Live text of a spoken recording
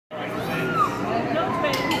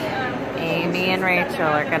and Rachel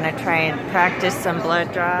are going to try and practice some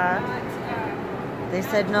blood draw. They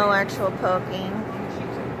said no actual poking,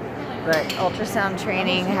 but ultrasound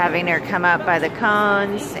training, having her come up by the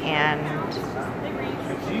cones and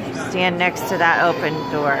stand next to that open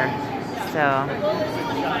door. So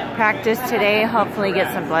practice today, hopefully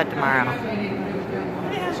get some blood tomorrow.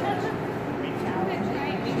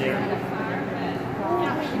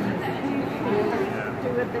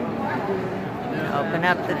 Open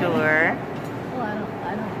up the door.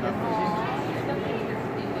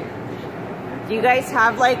 Do you guys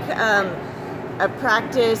have like a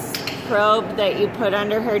practice probe that you put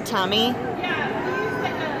under her tummy?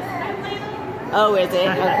 Oh, is it?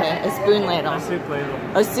 Okay, a spoon ladle. A soup ladle.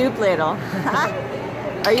 A soup ladle.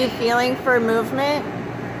 Are you feeling for movement?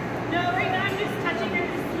 No, right now I'm just touching her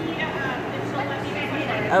to see if she'll let me make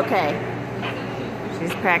it. Okay.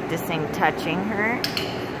 She's practicing touching her.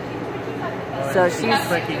 So she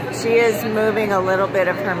is moving a little bit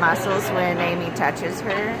of her muscles when Amy touches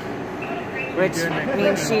her, which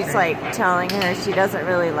means she's like telling her she doesn't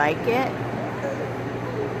really like it,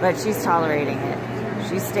 but she's tolerating it.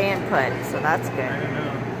 She's staying put, so that's good. I don't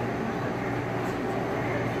know.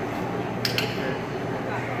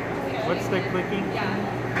 What's the clicking?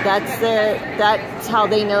 That's how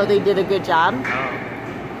they know they did a good job. Oh.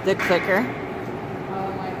 The clicker.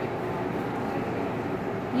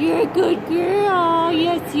 You're a good girl.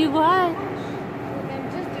 Yes, you are.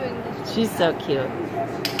 She's so cute.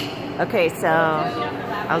 Okay, so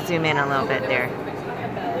I'll zoom in a little bit there.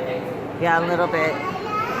 Yeah, a little bit.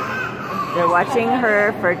 They're watching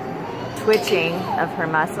her for twitching of her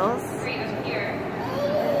muscles.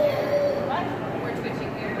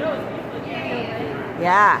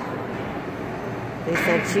 Yeah. They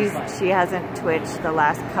said she hasn't twitched the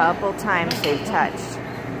last couple times they've touched.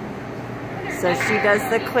 So she does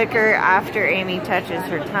the clicker after Amy touches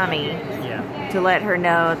her tummy to let her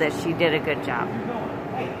know that she did a good job.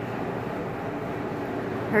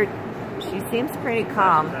 She seems pretty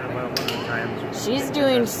calm. She's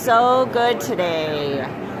doing so good today.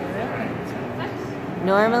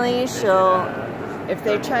 Normally if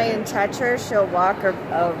they try and touch her, she'll walk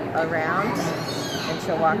around and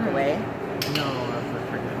she'll walk away. No,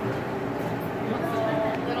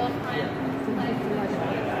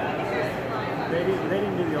 They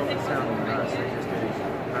didn't do the ultrasound on us, they just did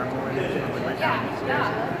normal imaging when we went down the stairs.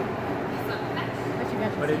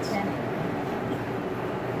 But it's... Yeah,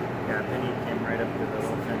 Penny came right up to the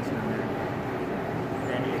little fence down there.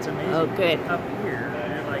 And it's amazing. Oh, good. Up here,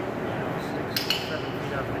 they're like, 6, 7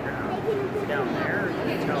 feet off the ground. Down there,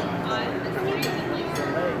 you can tell the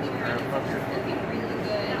legs are above your head.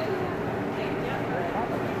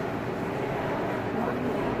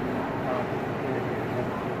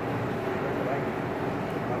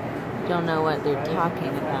 Don't know what they're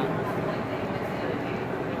talking about.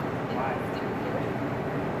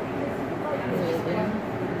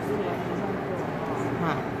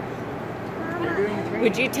 Huh.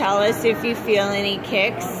 Would you tell us if you feel any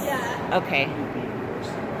kicks? Yeah. Okay.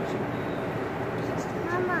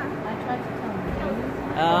 Mama.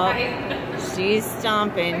 Oh, she's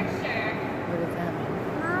stomping.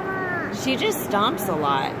 Mama. She just stomps a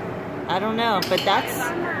lot. I don't know, but that's...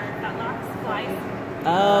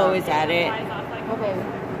 Oh, is that it?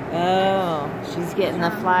 Oh, she's getting the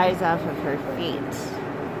flies off of her feet.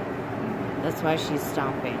 That's why she's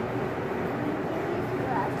stomping.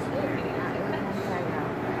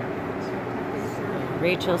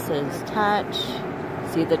 Rachel says touch.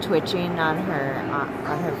 See the twitching on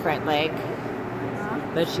her front leg.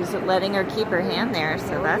 But she's letting her keep her hand there,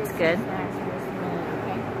 so that's good.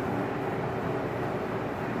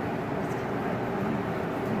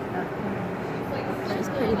 She's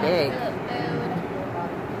pretty big.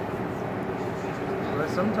 Well,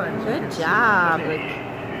 sometimes good job,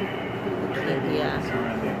 Laikipia.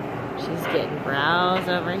 She's getting brows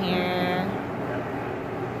over here.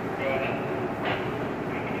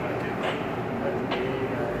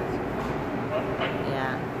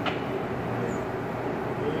 Yeah.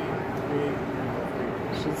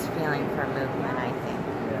 She's feeling for movement, I think.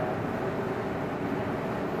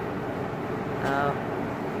 Oh.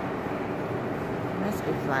 Must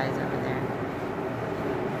be flies over there.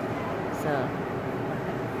 So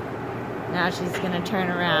now she's gonna turn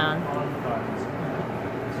around.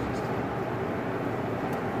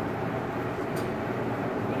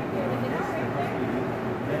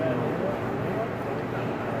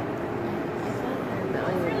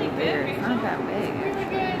 It's not that big.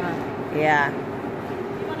 Yeah. Do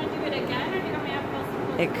you want to do it again, or do you want me to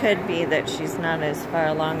close? It could be that she's not as far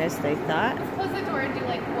along as they thought. Let's close the door and do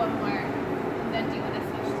like one more. And then do you want to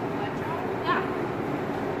switch to blood draw? Yeah.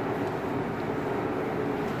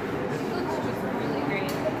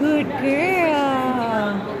 Good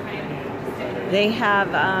girl. They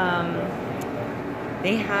have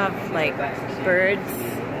like birds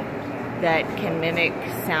that can mimic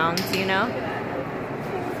sounds, you know?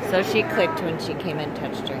 So she clicked when she came and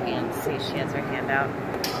touched her hand. See, she has her hand out.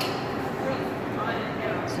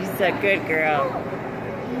 She's a good girl.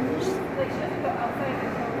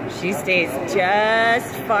 She stays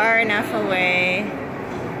just far enough away.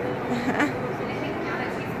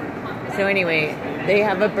 So anyway, they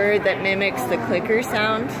have a bird that mimics the clicker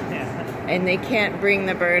sound, and they can't bring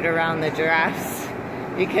the bird around the giraffes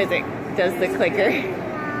because it does the clicker.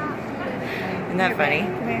 Isn't that funny?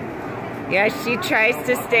 Yeah, she tries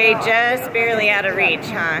to stay just barely out of reach,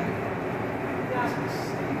 huh?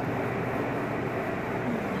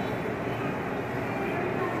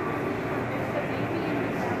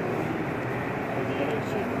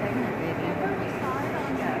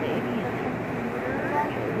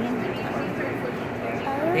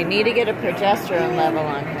 They need to get a progesterone level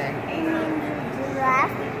on her.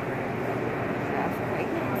 Giraffe.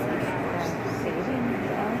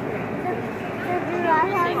 The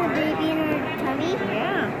giraffe has a baby in her tummy?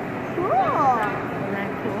 Yeah. Cool. Isn't that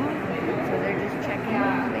cool? So they're just checking on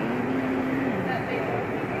the baby.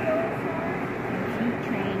 Keep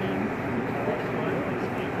training.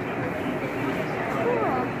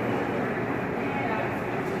 Cool.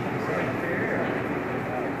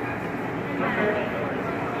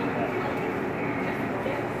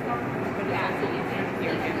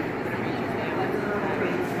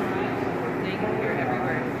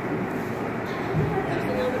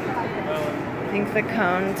 I think the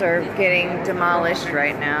cones are getting demolished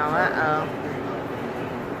right now. Uh-oh.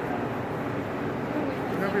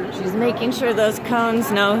 She's making sure those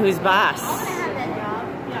cones know who's boss.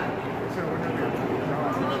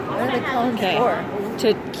 What are the cones for?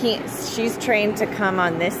 She's trained to come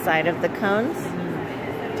on this side of the cones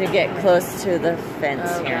to get close to the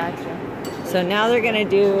fence here. Gotcha. So now they're going to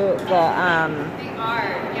do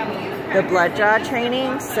the blood draw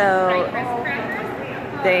training. So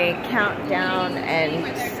they count down and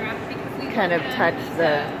kind of touch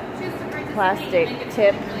the plastic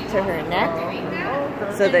tip to her neck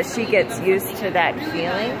so that she gets used to that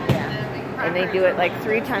feeling. And they do it like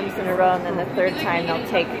 3 times in a row, and then the 3rd time they'll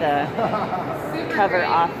take the cover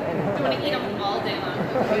off. And are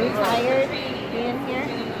you tired being here?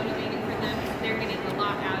 They're getting a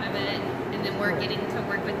lot out of it, and then we're getting to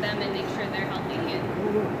work with them and make sure they're healthy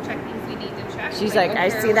and check things we need to check. She's like, I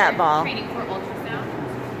see that ball. Training for ultrasound.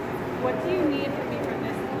 What do you need from me for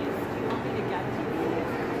this piece? Do you want me to get to you?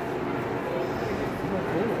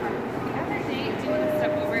 Do you want to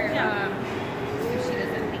step over? If she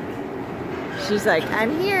doesn't think. She's like,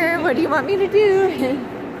 I'm here. What do you want me to do?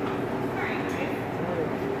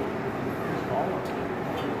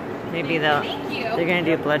 Maybe they're going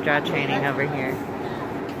to do blood draw training over here.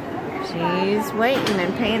 She's waiting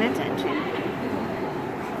and paying attention.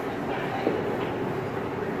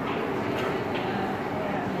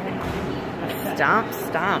 Stomp,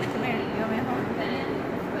 stomp.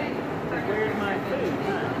 Where's my food?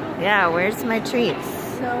 Yeah, where's my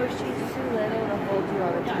treats? No, she's too little to hold you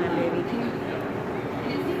all the time, baby.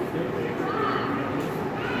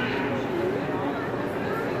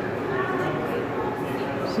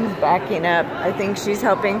 She's backing up. I think she's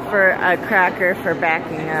hoping for a cracker for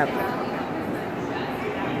backing up.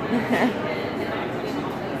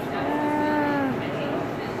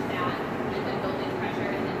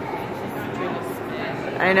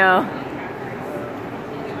 I know.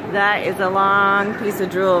 That is a long piece of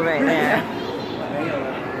drool right there.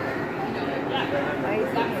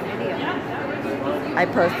 I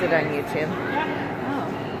posted on YouTube. Oh,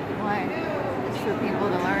 why? Just for people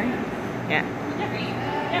to learn? Yeah.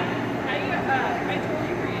 I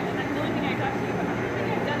totally agree, and that's the only thing I talked to you about. I don't think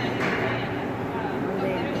I've done anything. What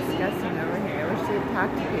are they discussing over here? I wish they'd talk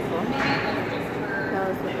to people. Tell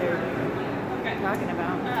us what they're talking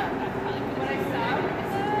about. What I saw was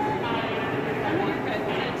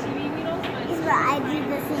TV needles. But I do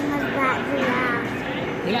the same as that giraffe.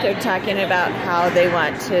 I think they're talking about how they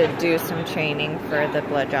want to do some training for the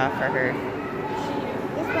blood draw for her.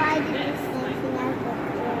 That's why I do the same thing as the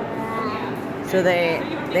giraffe. So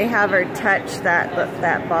they have her touch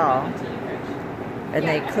that ball, and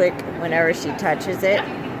they click whenever she touches it,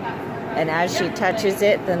 and as she touches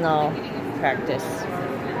it, then they'll practice.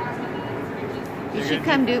 You should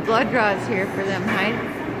come do blood draws here for them, Hyde.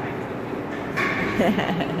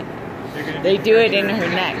 They do it in her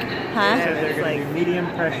neck, huh? So they're going to do medium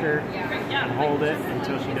pressure and hold it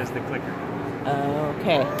until she does the clicker.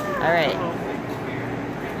 Okay, all right.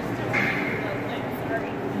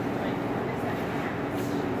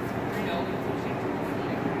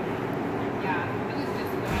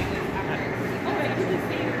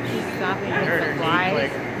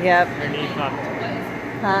 Yep. Her knee popped.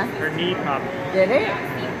 Huh? Her knee popped. Did it?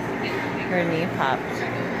 Her knee popped.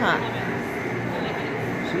 Huh.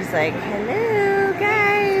 She's like, hello,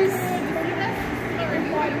 guys.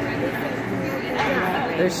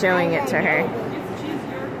 They're showing it to her.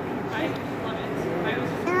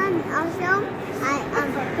 And also, I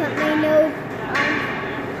put my nose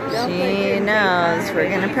on. She knows we're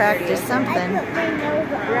going to practice something. I put my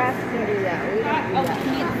nose on. Graphs can do that. We don't do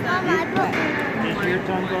that. Mom, I put my nose Did your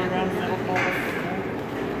tongue go around the middle ball?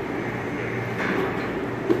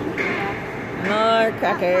 More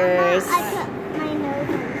crackers. I put my nose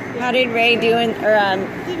on. How did Ray do in, or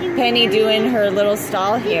Penny do in her little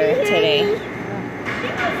stall here today?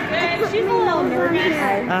 She's a little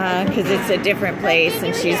nervous. Because it's a different place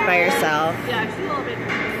and she's by herself. Yeah, she's a little bit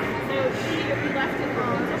nervous. So we left it for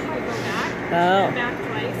her to go back. Oh. Back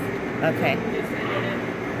twice. Okay. Just ended it.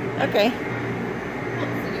 Okay. So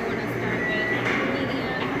you want to start with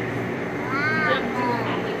medium. Jump to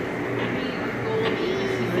maybe a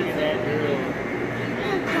goldie. Look at that girl.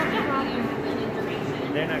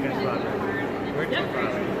 They're not going to spot her. We're just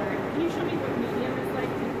following. Can you show me what medium is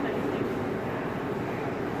like?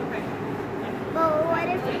 Okay. But what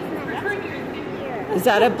if it's not here? Is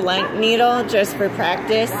that a blunt needle just for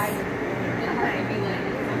practice?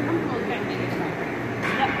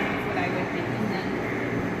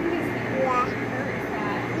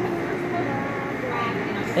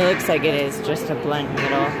 It looks like it is just a blunt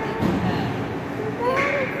needle.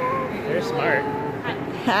 They're smart.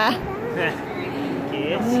 Ha!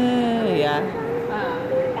 Kids. Yeah.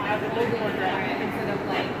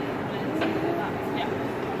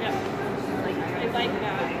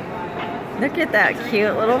 Look at that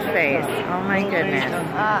cute little face. Oh my goodness.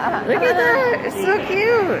 Look at that. It's so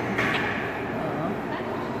cute.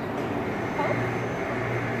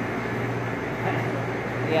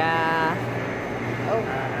 Yeah.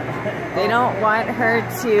 They don't want her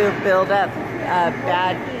to build up a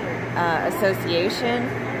bad association.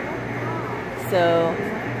 So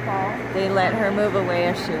they let her move away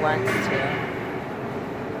if she wants to.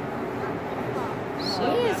 She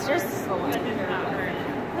is just... The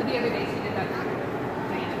other day she did that.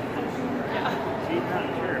 She's not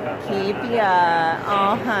sure about that. Laikipia.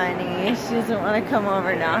 Oh, honey. She doesn't want to come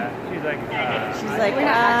over now. She's like, She's like, We're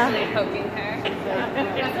not actually poking her.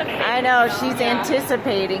 I know. She's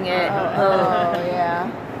anticipating it. Oh, yeah.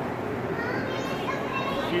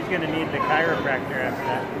 she's going to need the chiropractor after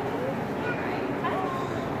that.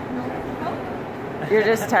 You're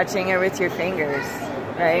just touching her with your fingers,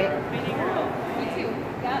 right?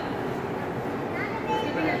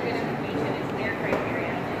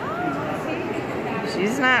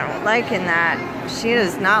 She's not liking that. She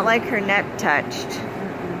does not like her neck touched.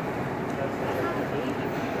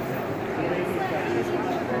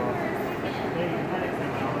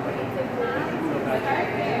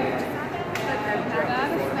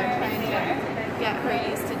 Get her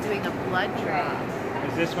used to doing a blood drain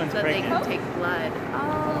Because this one's so they pregnant. can take blood.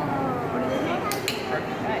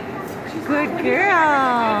 Good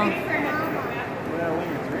girl. Well, when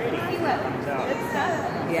it's ready, it comes out.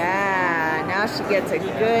 Yeah, now she gets a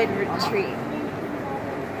good retreat.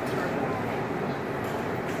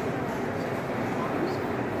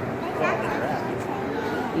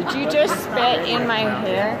 Did you just spit in my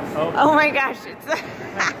hair? Oh my gosh, it's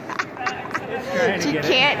Trying to she get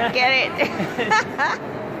can't get it. Is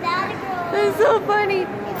that a girl? That's so funny. Is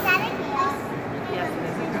that a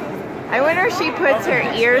I wonder if she puts her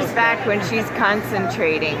ears back when she's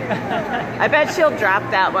concentrating. I bet she'll drop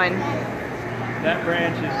that one. That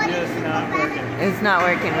branch is just not working. It's not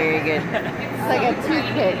working very good. It's like a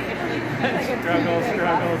toothpick. Struggle,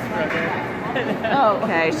 struggle, struggle. Oh,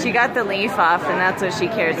 okay. She got the leaf off, and that's what she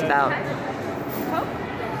cares about.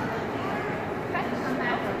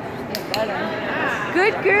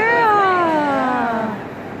 Good girl.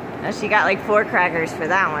 Now she got like 4 crackers for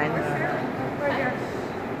that one.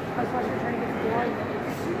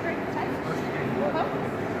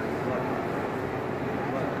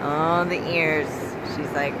 Oh, the ears.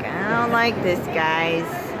 She's like, I don't like this, guys.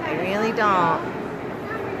 I really don't.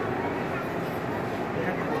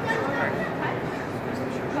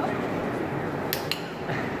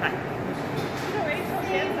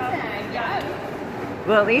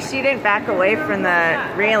 Well, at least she didn't back away from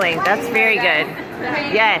the railing. That's very good.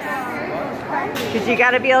 Yes. Because you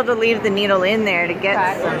got to be able to leave the needle in there to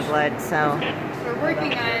get some blood, so. We're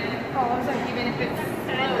working on, even if it's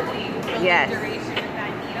slowly, building Yes. duration with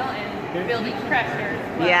that needle and building pressure.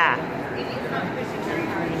 Yeah. It's not pushing very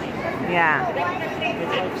hard. Yeah.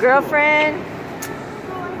 Girlfriend,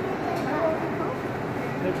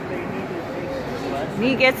 you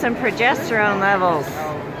need to get some progesterone levels.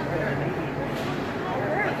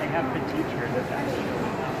 have to teach her that.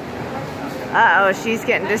 Uh-oh, she's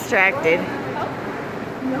getting distracted.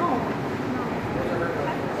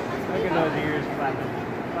 Look at those ears flapping.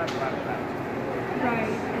 Flap, flap, flap. Right,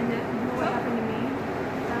 and then you know what happened to me?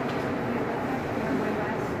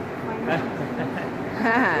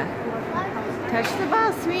 Touch the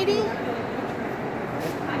ball, sweetie.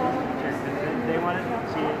 They want it.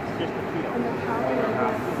 See, it's just a feel. And the top of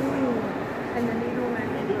and the needle went.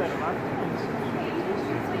 They do that a lot of times.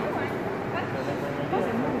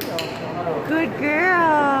 Good girl.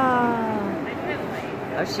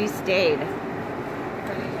 Oh, she stayed. And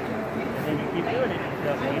then you keep doing it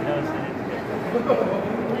until he knows that it's good.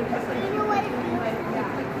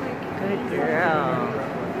 Good girl.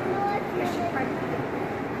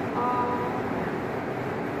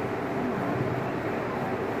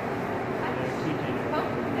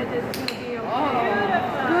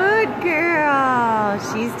 Good girl.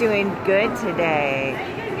 She's doing good today. We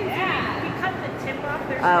cut the tip off.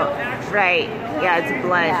 There's Oh, no actual right. needle. Yeah, it's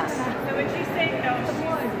blunt. So when she's saying no,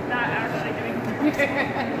 she's not actually doing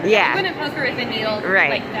it. You Yeah. wouldn't poke her with a needle Right.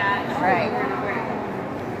 like that. Right.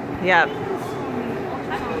 Yep.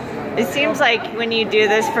 It seems like when you do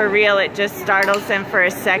this for real, it just startles them for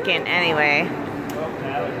a second anyway.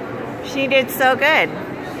 She did so good.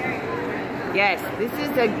 Yes, this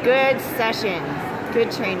is a good session.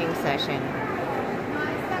 Good training session.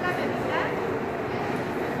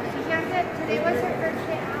 Today was her first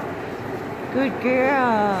day out. Good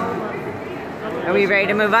girl. Are we ready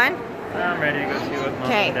to move on? I'm ready to go see what Mom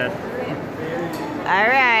Okay. and Dad. All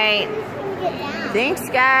right. Thanks,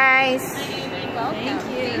 guys.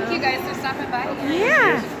 Thank you guys for stopping by.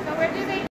 Yeah.